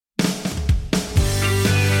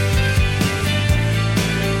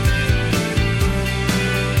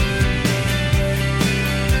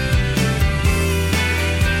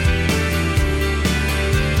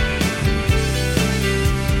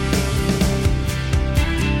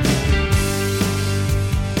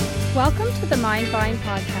Welcome to the Mind Vine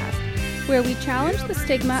podcast, where we challenge the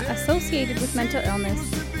stigma associated with mental illness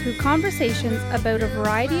through conversations about a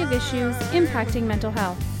variety of issues impacting mental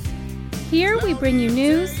health. Here we bring you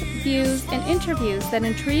news, views, and interviews that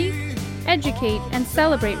intrigue, educate, and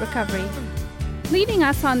celebrate recovery. Leading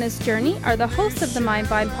us on this journey are the hosts of the Mind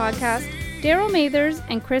Vine podcast, Daryl Mathers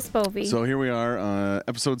and Chris Bovey. So here we are,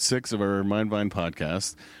 episode 6 of our Mind Vine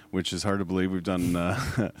podcast, which is hard to believe we've done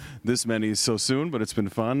this many so soon, but it's been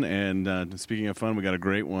fun. And speaking of fun, we got a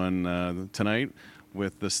great one tonight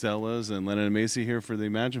with the Stellas and Lennon and Macy here for the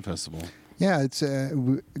Imagine Festival. Yeah, it's a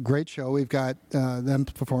great show. We've got them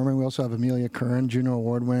performing. We also have Amelia Curran, Juno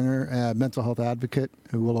Award winner, mental health advocate,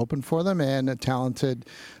 who will open for them, and a talented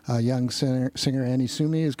young singer Annie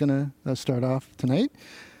Sumi is going to start off tonight.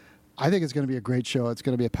 I think it's going to be a great show. It's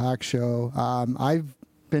going to be a packed show. I've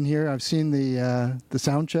been here. I've seen the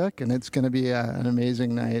sound check, and it's going to be an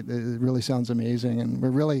amazing night. It really sounds amazing, and we're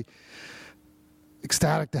really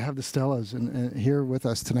ecstatic to have the Stellas and here with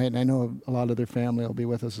us tonight. And I know a lot of their family will be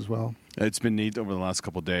with us as well. It's been neat over the last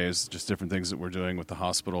couple of days, just different things that we're doing with the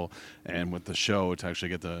hospital and with the show to actually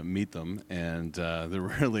get to meet them. And they're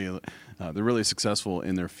really successful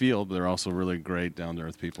in their field, but they're also really great,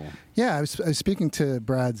 down-to-earth people. Yeah, I was speaking to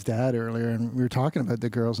Brad's dad earlier, and we were talking about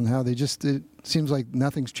the girls and how it seems like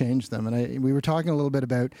nothing's changed them. And we were talking a little bit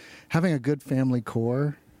about having a good family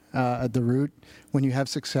core at the root. When you have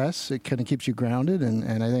success, it kind of keeps you grounded,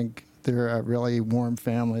 and I think they're a really warm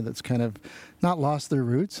family that's kind of not lost their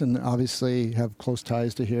roots and obviously have close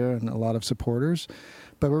ties to here and a lot of supporters.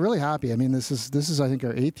 But we're really happy. I mean, this is I think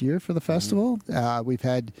our 8th year for the festival. We've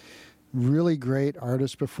had really great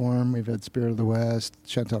artists perform. We've had Spirit of the West,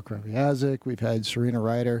 Chantal Kraviazik. We've had Serena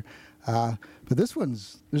Ryder. But there's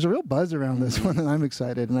a real buzz around this one, and I'm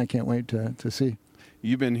excited, and I can't wait to see.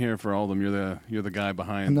 You've been here for all of them. You're the guy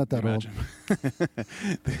behind. I'm not that Imagine.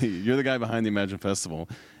 Old. You're the guy behind the Imagine Festival.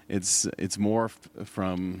 It's morphed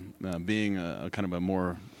from being a kind of a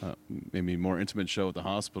more maybe more intimate show at the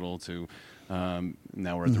hospital to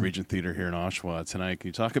now we're at the Regent Theatre here in Oshawa tonight. Can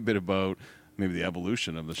you talk a bit about maybe the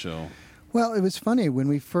evolution of the show? Well, it was funny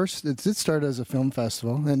when it did start as a film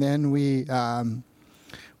festival, and then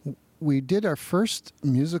we did our first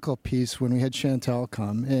musical piece when we had Chantal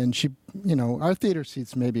come, and she, our theater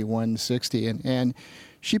seats maybe 160, and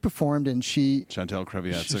she performed, and she... Chantal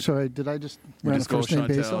Kraviazik. Sorry, did I just run a first name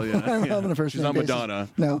basis? Yeah. I'm having a first She's name not basis. Madonna.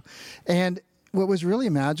 No. And what was really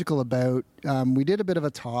magical about, we did a bit of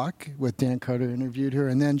a talk with Dan Carter, interviewed her,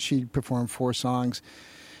 and then she performed 4 songs.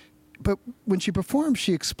 But when she performed,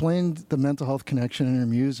 she explained the mental health connection in her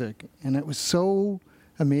music, and it was so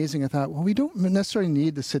amazing. I thought, well, we don't necessarily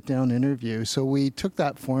need the sit-down interview. So we took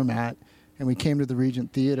that format, and we came to the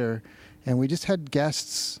Regent Theatre, and we just had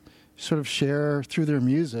guests sort of share through their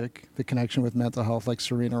music the connection with mental health, like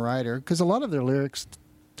Serena Ryder, because a lot of their lyrics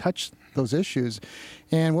touch those issues.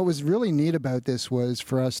 And what was really neat about this was,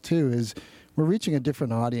 for us too, is we're reaching a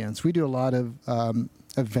different audience. We do a lot of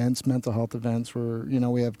events, mental health events, where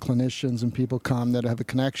we have clinicians and people come that have a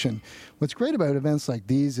connection. What's great about events like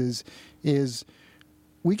these is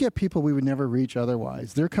we get people we would never reach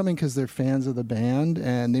otherwise. They're coming because they're fans of the band,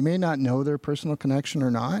 and they may not know their personal connection or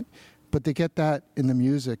not, but they get that in the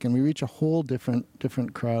music, and we reach a whole different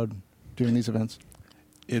crowd during these events.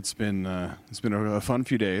 It's been a fun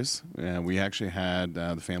few days. We actually had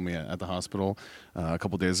the family at the hospital a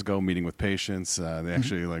couple days ago, meeting with patients. They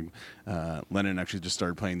actually Lennon actually just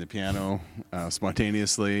started playing the piano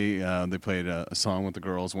spontaneously. They played a song with the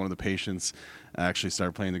girls. One of the patients actually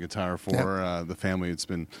started playing the guitar for the family. It's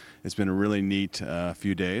been a really neat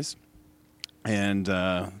few days. And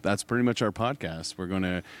that's pretty much our podcast.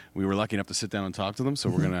 We were lucky enough to sit down and talk to them, so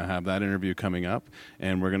we're going to have that interview coming up,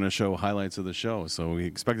 and we're going to show highlights of the show. So we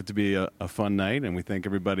expect it to be a fun night, and we thank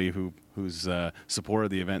everybody who's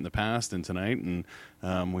supported the event in the past and tonight, and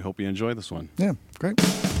we hope you enjoy this one. Yeah, great.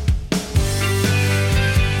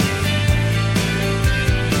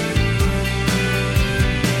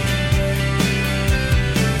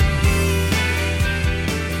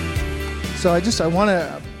 So I want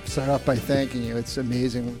to start off by thanking you. It's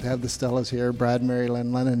amazing to have the Stellas here, Brad, Mary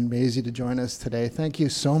Lynn, Lennon, and Maisie to join us today. Thank you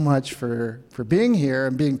so much for being here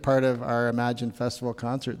and being part of our Imagine Festival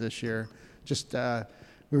concert this year.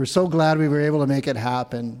 We were so glad we were able to make it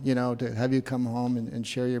happen, to have you come home and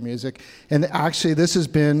share your music. And actually, this has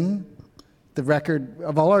been the record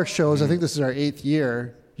of all our shows. I think this is our 8th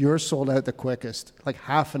year. Yours sold out the quickest, like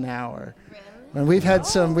half an hour. Really? And we've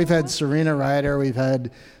had Serena Ryder, we've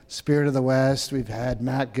had Spirit of the West, we've had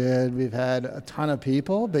Matt Good, we've had a ton of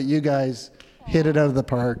people, but you guys hit it out of the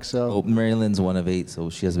park. So Oh, Marilyn's one of 8, so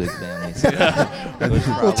she has a big family. So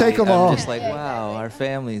we'll take them all. I'm just like, wow, our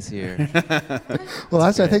family's here. Well,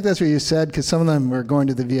 I think that's what you said, because some of them were going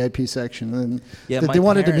to the VIP section, and Yeah, they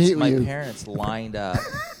wanted to meet my you. parents lined up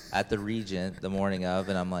at the Regent the morning of,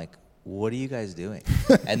 and I'm like, what are you guys doing?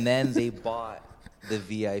 And then they bought the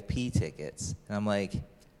VIP tickets, and I'm like,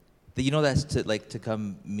 you know, that's to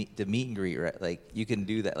come meet and greet, right? Like, you can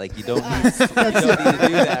do that. Like, you don't need to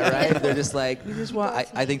do that, right? They're just like, we just want.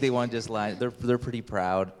 I think they want to just line. They're pretty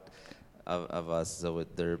proud of us, so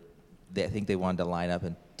I think they wanted to line up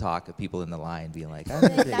and talk to people in the line, being like,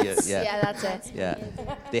 that's it.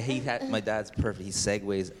 Yeah, my dad's perfect. He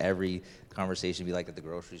segues every conversation, be like at the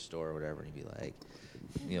grocery store or whatever, and he'd be like,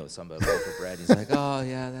 you know, something about loaf of bread. He's like, oh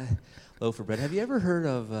yeah, that loaf of bread. Have you ever heard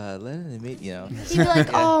of Lennon and Me? You know. He'd be like,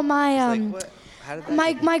 oh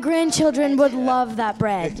my grandchildren would love that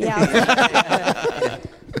bread. Yeah.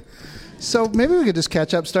 So maybe we could just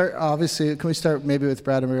catch up. Obviously, can we start maybe with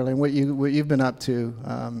Brad and Marilyn? What you've been up to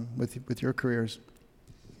with your careers?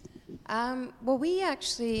 Well, we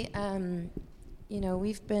actually,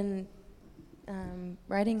 we've been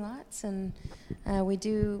writing lots, and we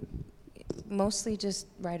do mostly just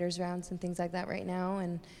writers' rounds and things like that right now,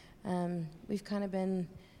 and we've kind of been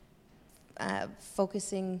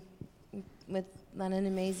focusing with Lennon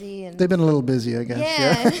and Maisie, and they've been a little busy, I guess.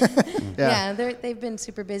 Yeah, they've been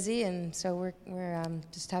super busy, and so we're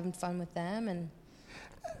just having fun with them,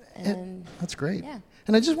 and that's great. Yeah.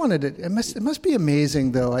 And I just wanted it must be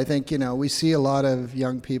amazing, though. I think, we see a lot of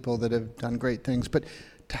young people that have done great things, but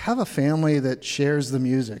to have a family that shares the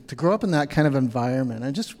music, to grow up in that kind of environment,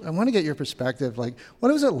 I want to get your perspective. Like,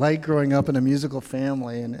 what was it like growing up in a musical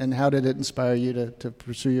family, and how did it inspire you to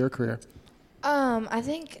pursue your career? I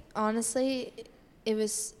think, honestly, it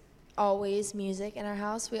was always music in our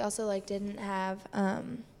house. We also, didn't have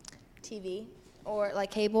TV or,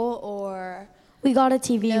 cable or... We got a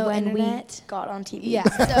TV when internet. We got on TV. Yeah.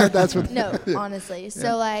 So, That's what. No, honestly.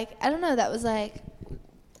 So, I don't know. That was,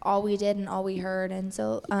 all we did and all we heard. And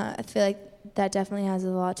so I feel like that definitely has a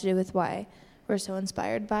lot to do with why we're so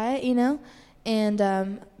inspired by it,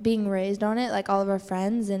 And being raised on it, all of our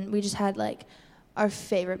friends, and we just had, our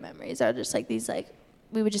favorite memories are just, these,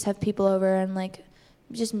 we would just have people over and,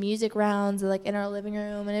 just music rounds, in our living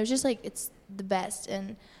room. And it was just, it's the best.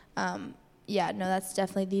 And, yeah, no, that's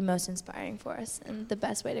definitely the most inspiring for us and the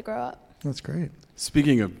best way to grow up. That's great.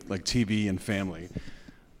 Speaking of TV and family,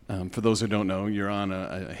 for those who don't know, you're on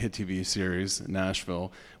a hit TV series,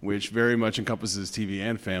 Nashville, which very much encompasses TV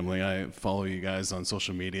and family. I follow you guys on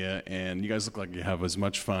social media, and you guys look like you have as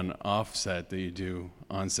much fun off set that you do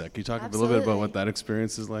on set. Can you talk a little bit about what that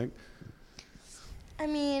experience is like? I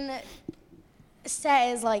mean, set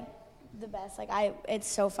is the best. It's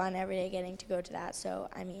so fun every day getting to go to that. So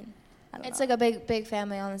I mean, it's a big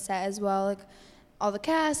family on the set as well. All the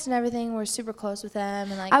cast and everything, we're super close with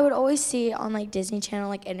them. And I would always see on Disney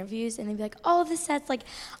Channel interviews, and they'd be like, "Oh, the set's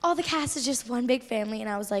all the cast is just one big family," and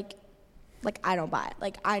I was like, I don't buy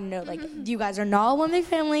it. I know you guys are not one big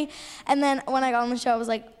family. And then when I got on the show, I was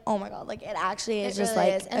like, oh my god, it actually is just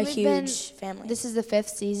really a huge family. This is the 5th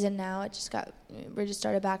season now. We just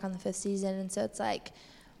started back on the 5th season, and so it's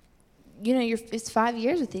it's 5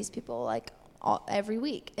 years with these people every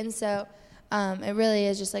week, and so it really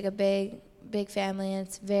is just a big family, and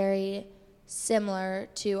it's very similar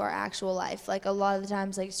to our actual life. A lot of the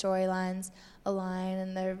times storylines align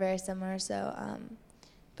and they're very similar, so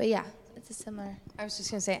but yeah, it's a similar. I was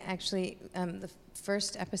just going to say, actually, the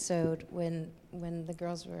first episode when the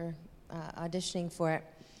girls were auditioning for it,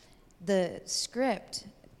 the script,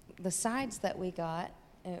 the sides that we got,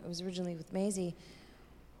 it was originally with Maisie,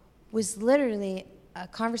 was literally a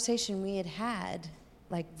conversation we had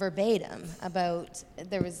verbatim about,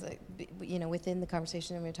 there was within the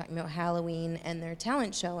conversation we were talking about Halloween and their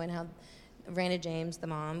talent show, and how Raina James, the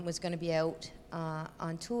mom, was going to be out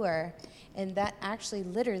on tour, and that actually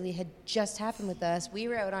literally had just happened with us. We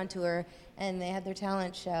were out on tour, and they had their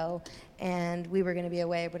talent show, and we were going to be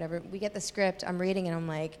away or whatever. We get the script, I'm reading it, I'm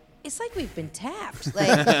like, it's we've been tapped.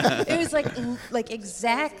 It was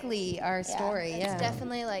exactly our story. It's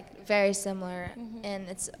definitely very similar, and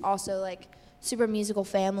it's also super musical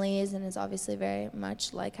families, and it's obviously very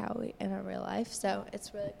much how we in our real life. So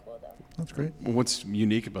it's really cool, though. That's great. Well, what's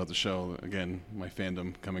unique about the show, again, my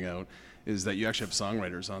fandom coming out, is that you actually have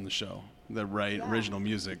songwriters on the show that write original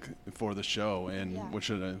music for the show, and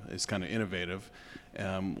which is kind of innovative.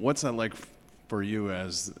 What's that like for you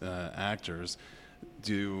as actors?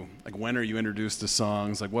 When are you introduced to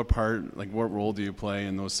songs? What role do you play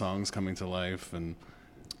in those songs coming to life? And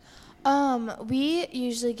we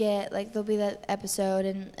usually get there'll be that episode,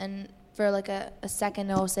 and for like a second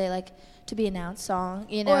it'll say like to be announced song,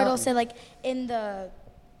 you know. Or it'll say like in the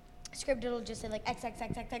script it'll just say like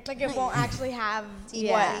XXXXX, like it won't actually have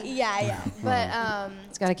what. Yeah. But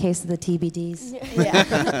It's got a case of the TBDs.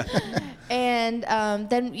 yeah. And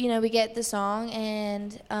then we get the song,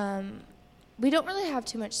 and we don't really have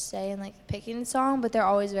too much say in like picking the song, but they're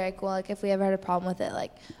always very cool. Like if we ever had a problem with it,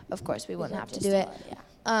 like of course we wouldn't have to do it.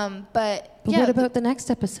 But yeah, what about the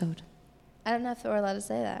next episode? I don't know if we're allowed to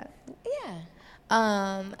say that. Yeah.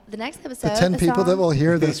 The next episode. The 10 people that will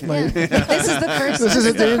hear this might. This is the first. This is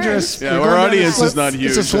a dangerous. Yeah, our audience is not huge.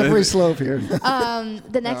 It's a slippery slope here.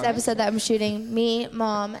 The next episode that I'm shooting, me,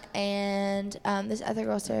 Mom, and this other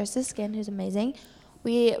girl, Sarah Siskin, who's amazing.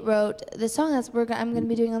 We wrote the song I'm going to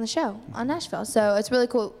be doing on the show on Nashville. So it's really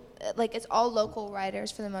cool. Like it's all local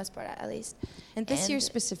writers for the most part, at least. And this year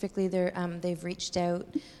specifically, they've reached out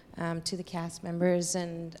to the cast members,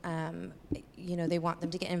 and they want them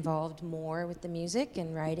to get involved more with the music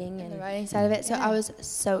and writing and the writing side of it. So I was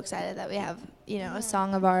so excited that we have a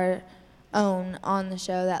song of our own on the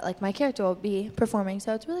show that like my character will be performing.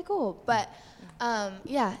 So it's really cool. But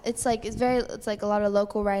it's like a lot of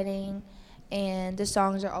local writing, and the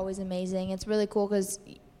songs are always amazing. It's really cool because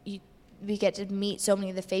we get to meet so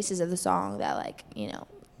many of the faces of the song that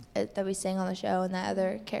that we sing on the show and that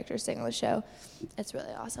other characters sing on the show. It's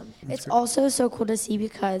really awesome. It's also so cool to see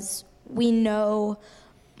because we know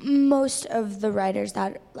most of the writers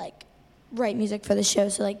that write music for the show.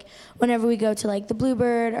 So whenever we go to the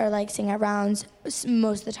Bluebird or sing at rounds,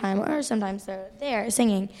 most of the time or sometimes they're there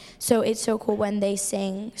singing. So it's so cool when they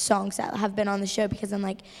sing songs that have been on the show, because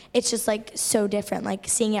then it's just so different,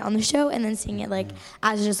 seeing it on the show and then seeing it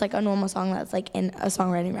as just a normal song that's in a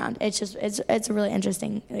songwriting round. It's just it's really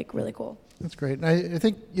interesting, really cool. That's great. And I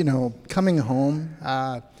think coming home,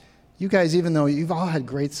 you guys, even though you've all had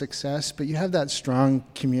great success, but you have that strong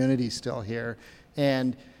community still here,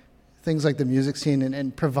 and things like the music scene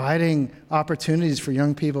and providing opportunities for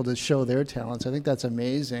young people to show their talents. I think that's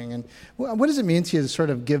amazing. And what does it mean to you to sort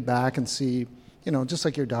of give back and see, just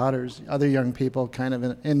like your daughters, other young people kind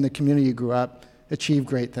of in the community you grew up achieve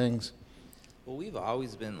great things? Well, we've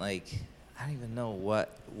always been I don't even know what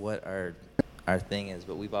our thing is,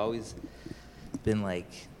 but we've always been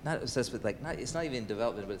not obsessed with it's not even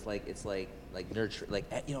development, but it's nurture,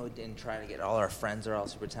 and trying to get all our friends are all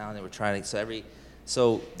super talented. We're trying to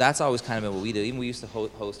So that's always kind of been what we do. Even we used to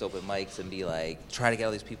host open mics and be try to get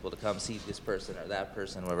all these people to come see this person or that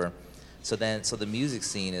person, whatever. So the music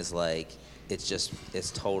scene is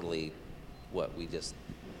it's totally what we just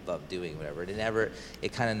love doing, whatever.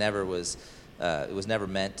 It kind of never was. It was never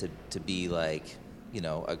meant to be a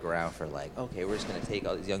ground for okay, we're just gonna take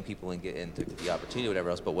all these young people and get into the opportunity, or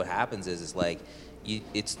whatever else. But what happens is it's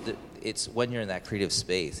when you're in that creative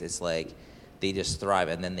space, it's they just thrive,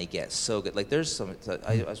 and then they get so good. There's some,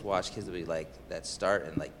 I just watch kids that be that start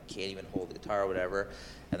and can't even hold the guitar or whatever,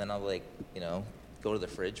 and then I'll go to the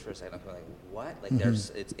fridge for a second. I'm what?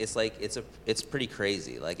 There's it's pretty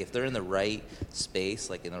crazy. If they're in the right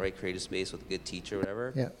space, in the right creative space with a good teacher or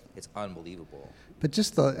whatever, it's unbelievable. But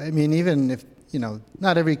just even if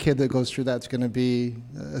not every kid that goes through that's going to be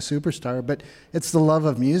a superstar, but it's the love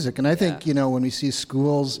of music. And I think when we see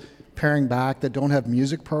schools paring back that don't have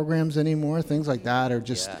music programs anymore, things like that are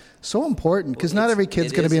just so important, because not every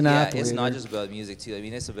kid's going to be an athlete. It's not just about music too. I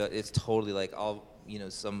mean, it's totally you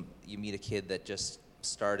meet a kid that just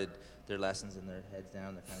started their lessons and their heads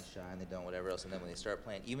down, they're kind of shy and they don't whatever else, and then when they start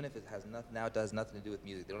playing, even if it has nothing to do with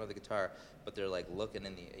music, they don't have the guitar, but they're looking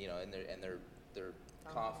in the and they're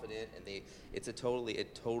confident, and it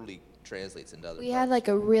totally translates into other. We had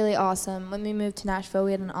a really awesome, when we moved to Nashville,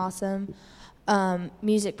 we had an awesome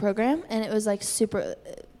music program, and it was super,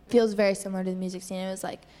 feels very similar to the music scene. It was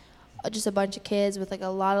just a bunch of kids with a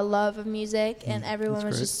lot of love of music, and everyone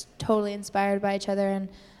was just totally inspired by each other. And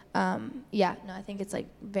I think it's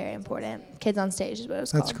very important. Kids on Stage is what it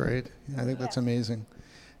was called. That's great. I think that's amazing.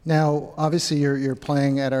 Now, obviously, you're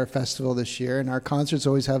playing at our festival this year, and our concerts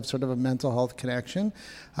always have sort of a mental health connection.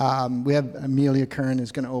 We have Amelia Kern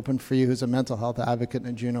who's going to open for you, who's a mental health advocate and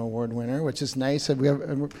a Juno Award winner, which is nice. It's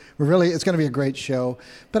going to be a great show.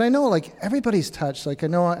 But I know, everybody's touched. I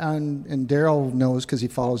know, and Daryl knows because he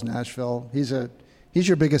follows Nashville. He's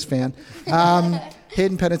your biggest fan.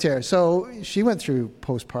 Hayden Panettiere. So she went through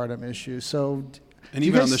postpartum issues. So. And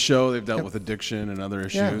even on the show, they've dealt with addiction and other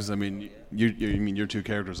issues. Yeah. I mean, your two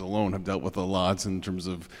characters alone have dealt with a lot in terms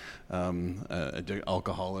of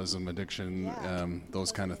alcoholism, addiction,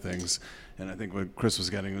 those kind of things. And I think what Chris was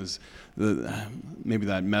getting was maybe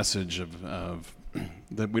that message of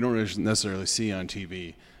that we don't necessarily see on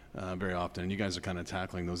TV, very often. And you guys are kind of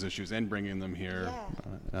tackling those issues and bringing them here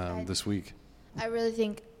this week. I really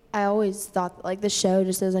think, I always thought like the show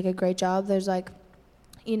just does like a great job. There's like,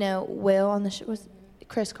 you know, Will on the show, was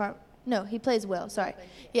Chris no, he plays Will, sorry.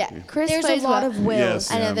 Yeah, Chris There's plays a lot Will. of Wills.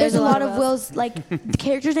 Yes, I know, yeah. There's a lot of Wills, like the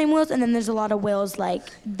character's name Wills, and then there's a lot of Wills like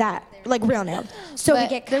that, like real name. So we But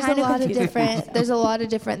get there's kind a lot confused. of different there's a lot of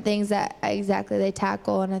different things that exactly they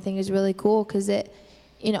tackle, and I think is really cool because it,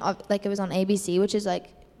 you know, like it was on ABC, which is like,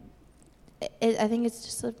 I think it's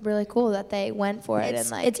just really cool that they went for it, and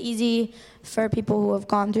like It's easy for people who have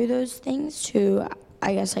gone through those things to,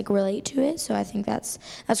 I guess, like relate to it. So I think that's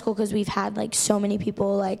cool because we've had like so many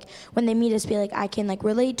people like when they meet us be like, I can like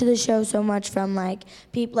relate to the show so much from like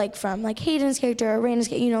people like from like Hayden's character or Raina's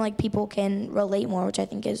character, you know, like people can relate more, which I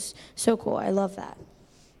think is so cool. I love that.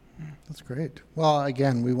 That's great. Well,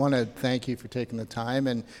 again, we want to thank you for taking the time,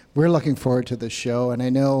 and we're looking forward to the show. And I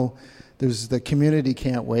know the community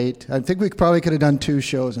can't wait. I think we probably could have done 2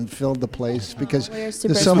 shows and filled the place because we're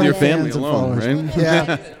super there's so With many your family fans and alone, followers. right?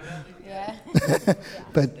 Yeah.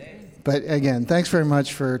 But again, thanks very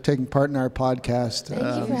much for taking part in our podcast. thank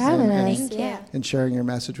you for having us. Thank you. Yeah. And sharing your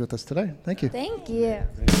message with us today. Thank you. Thank you.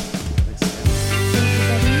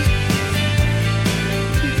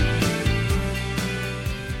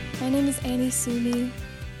 My name is Annie Sumi,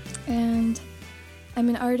 and I'm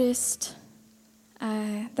an artist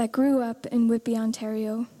that grew up in Whitby,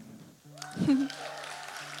 Ontario.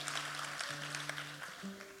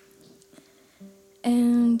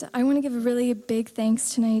 And I want to give a really big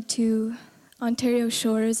thanks tonight to Ontario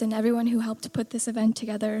Shores and everyone who helped put this event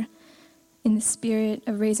together in the spirit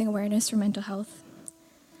of raising awareness for mental health.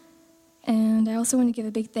 And I also want to give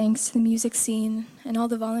a big thanks to the music scene and all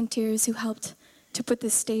the volunteers who helped to put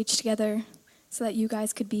this stage together so that you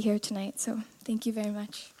guys could be here tonight. So thank you very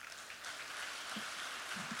much.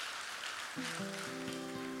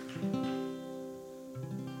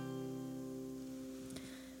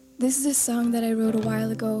 This is a song that I wrote a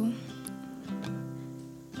while ago,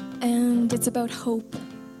 and it's about hope.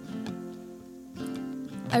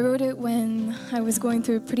 I wrote it when I was going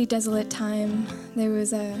through a pretty desolate time. There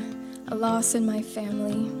was a loss in my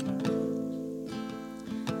family.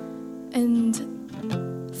 And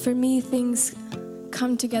for me, things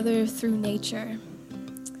come together through nature.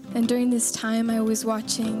 And during this time, I was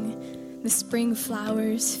watching the spring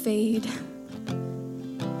flowers fade.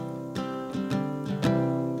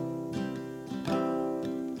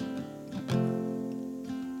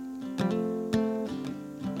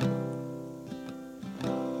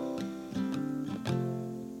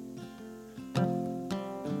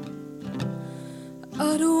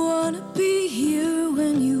 I don't wanna be here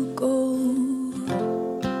when you go.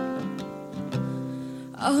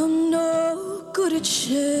 I'm no good at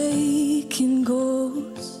shaking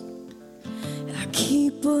ghosts. I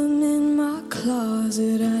keep them in my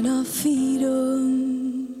closet and I feed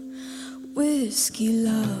them whiskey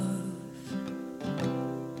love.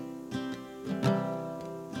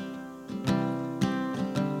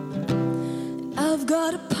 I've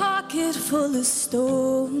got a pocket full of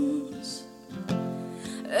stones,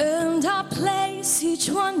 and I place each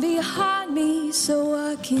one behind me so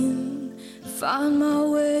I can find my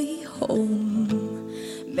way home.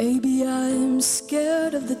 Maybe I'm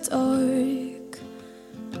scared of the dark.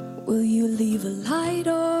 Will you leave a light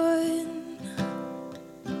on?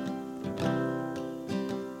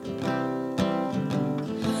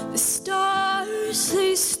 The stars,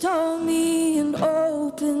 they stole me and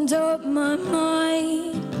opened up my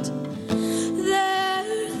mind.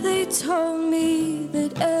 There they told me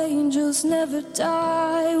that angels never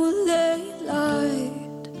die. Well, they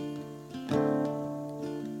lied.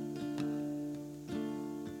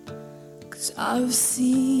 Cause I've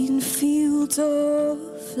seen fields of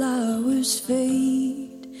flowers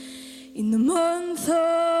fade in the month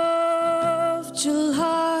of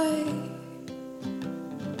July.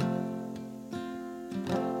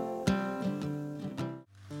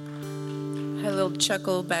 Had a little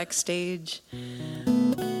chuckle backstage.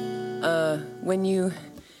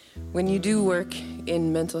 When you do work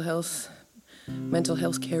in mental health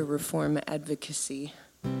care reform advocacy,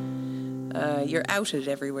 you're outed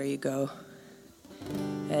everywhere you go.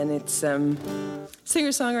 And it's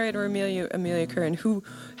singer-songwriter Amelia Curran, who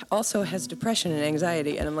also has depression and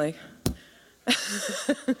anxiety, and I'm like,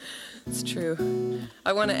 it's true.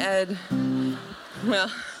 I want to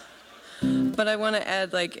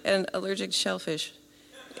add, like an allergic shellfish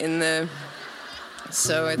in the,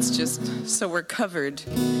 so it's just, so we're covered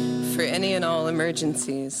for any and all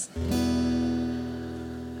emergencies.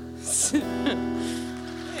 Thanks.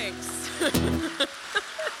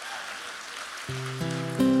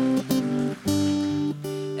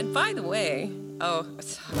 And Oh,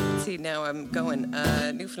 see, now I'm going.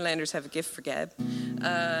 Newfoundlanders have a gift for gab.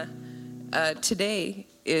 Today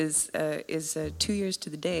is 2 years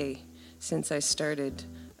to the day since I started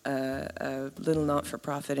a little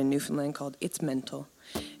not-for-profit in Newfoundland called It's Mental,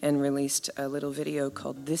 and released a little video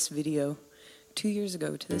called This Video 2 years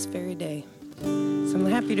ago to this very day. So I'm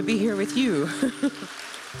happy to be here with you.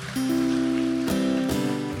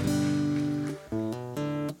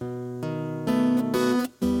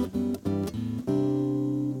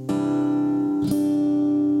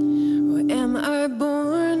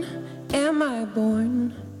 Am I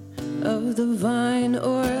born of the vine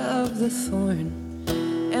or of the thorn?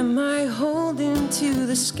 Am I holding to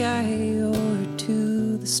the sky or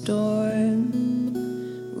to the storm?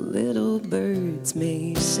 Little birds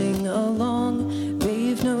may sing along,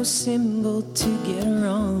 they've no symbol to get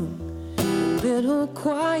wrong. Little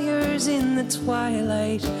choirs in the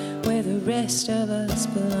twilight where the rest of us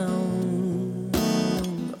belong.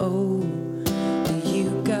 Oh, you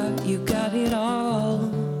got it all.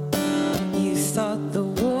 You thought the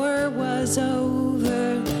war was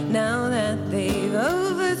over, now that they've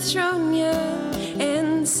overthrown you,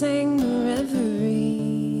 and sang the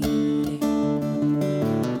reverie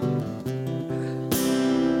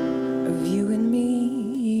of you and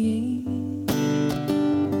me.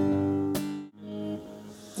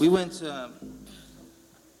 We went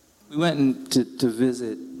to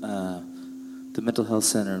visit the mental health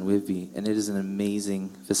center in Whitby, and it is an amazing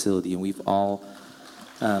facility, and we've all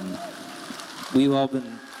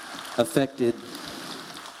been affected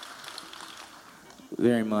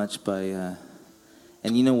very much by,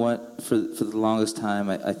 and you know what? For the longest time,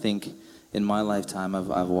 I think in my lifetime,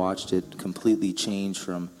 I've watched it completely change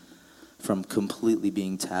from completely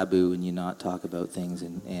being taboo and you not talk about things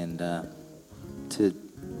and to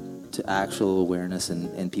actual awareness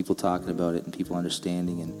and people talking about it and people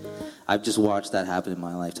understanding. And I've just watched that happen in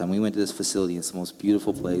my lifetime. We went to this facility. It's the most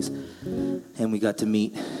beautiful place, and we got to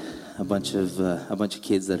meet a bunch of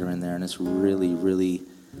kids that are in there, and it's really, really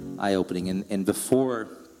eye-opening. And before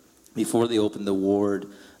they opened the ward,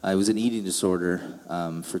 it was an eating disorder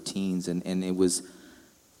for teens, and it was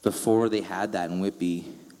before they had that in Whitby.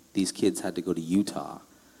 These kids had to go to Utah,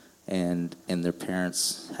 and their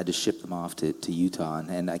parents had to ship them off to Utah,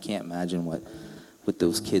 and I can't imagine what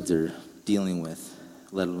those kids are dealing with,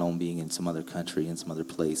 let alone being in some other country, in some other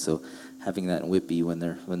place. So having that in Whitby when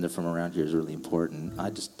they're from around here is really important.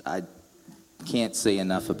 I can't say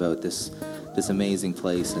enough about this amazing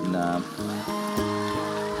place. And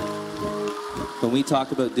when we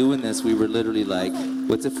talked about doing this, we were literally like,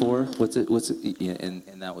 "What's it for? What's it?" Yeah, and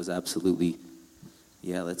that was absolutely,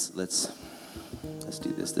 yeah. Let's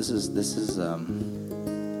do this. This is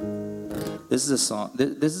a song.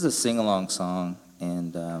 This is a sing-along song,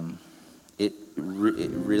 and it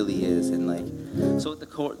really is. And like, so at the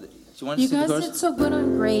chorus. You guys did so good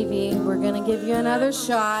on Gravy. We're gonna give you another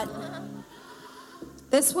shot.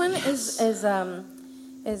 This one is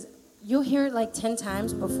you'll hear it like 10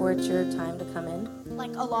 times before it's your time to come in.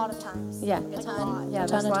 Like a lot of times. Yeah, like a lot. Yeah,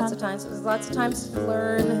 there's lots of times. There's lots of times to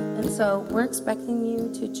learn, and so we're expecting you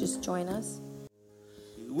to just join us.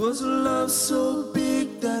 It was a love so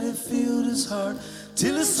big that it filled his heart,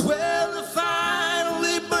 till it swelled and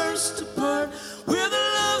finally burst apart. Where the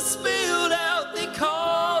love spilled out, they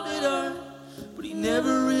called it art, but he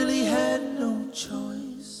never really had no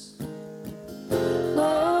choice.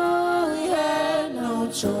 No, he had no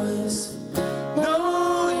choice.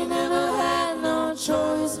 No, he never had no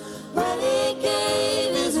choice. When he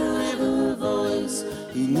gave his river a voice,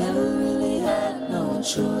 he never really had no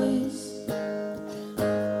choice.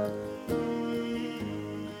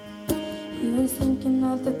 He was thinking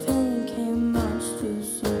that the pain came much too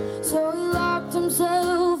soon, so he locked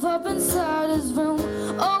himself up inside his room.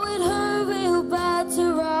 Oh, it hurt real bad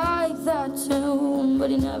to write that tune, but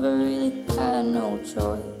he never really had no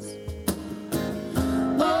choice.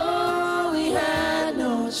 Oh, he had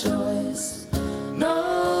no choice.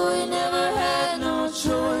 No, he never had no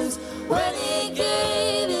choice. When he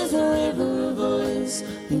gave his river a voice,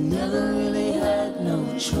 he never really had no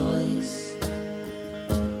choice.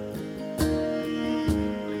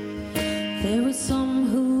 There were some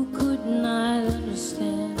who could not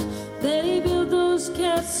understand that he built those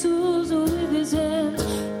castles with his hands,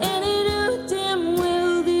 and he knew damn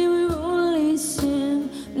well they were only sin,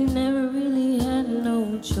 but he never really had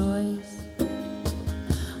no choice.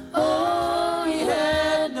 Oh, he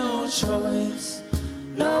had no choice.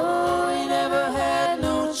 No, he never had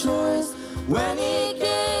no choice. When he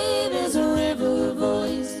gave his river a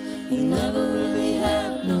voice, he never really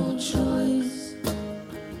had no choice.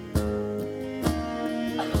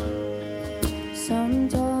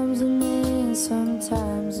 Sometimes it means something.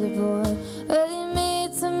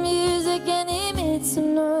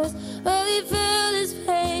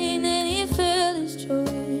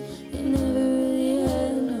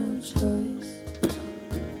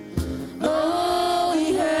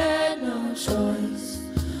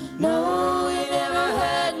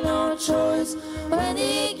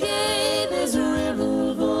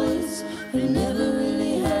 we never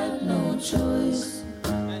really had no choice.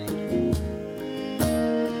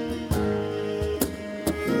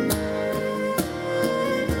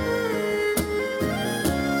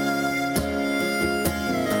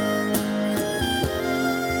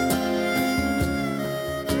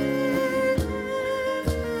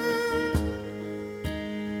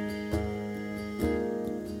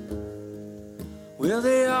 Well,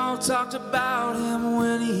 they all talked about him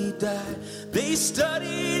when he died. They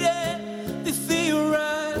studied it, they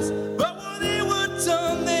theorized. But when they were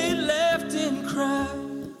done, they left and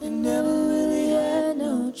cried. They never really had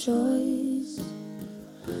no choice.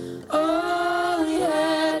 Oh, we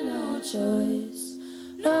had no choice.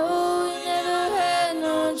 No, we never had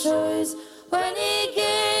no choice. When he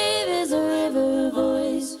gave his river a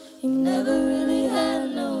voice, he never really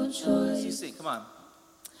had no choice. You sing, come on.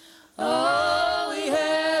 Oh, we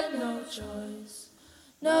had no choice.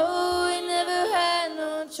 No, we never had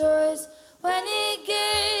no choice. When he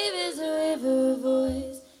gave his river a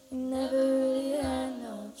voice, he never really had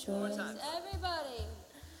no choice. Everybody.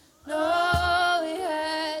 No, we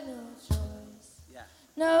had no choice. Yeah.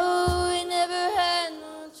 No, we never had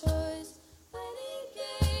no choice. When he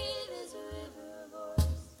gave his river a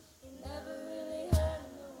voice, he never really had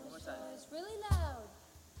no choice. Really loud.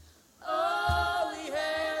 Oh, we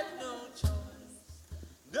had no choice.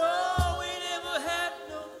 No, we never had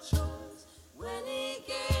no choice. When he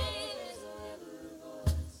gave his river a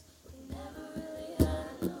voice, he never really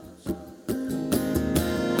had no choice.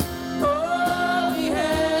 Oh, we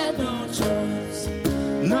had no choice.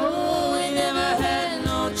 No, we never had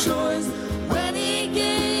no choice. When he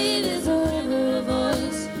gave his river a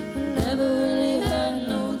voice, he never really had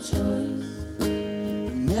no choice.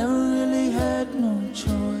 He never really had no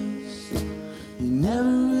choice. He never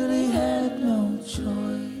really had no choice.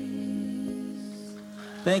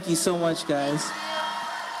 Thank you so much, guys.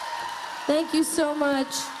 Thank you so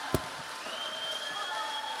much.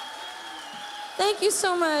 Thank you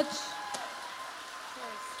so much.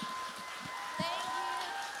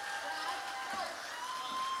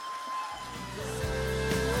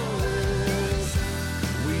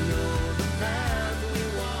 We know the path we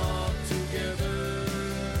walk together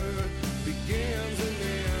begins and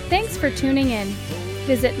ends. Thanks for tuning in.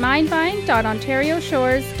 Visit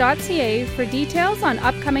mindvine.ontarioshores.ca for details on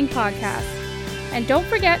upcoming podcasts. And don't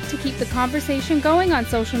forget to keep the conversation going on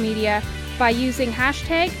social media by using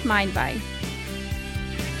 #MindVine.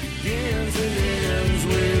 Begins and ends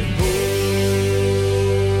with hope.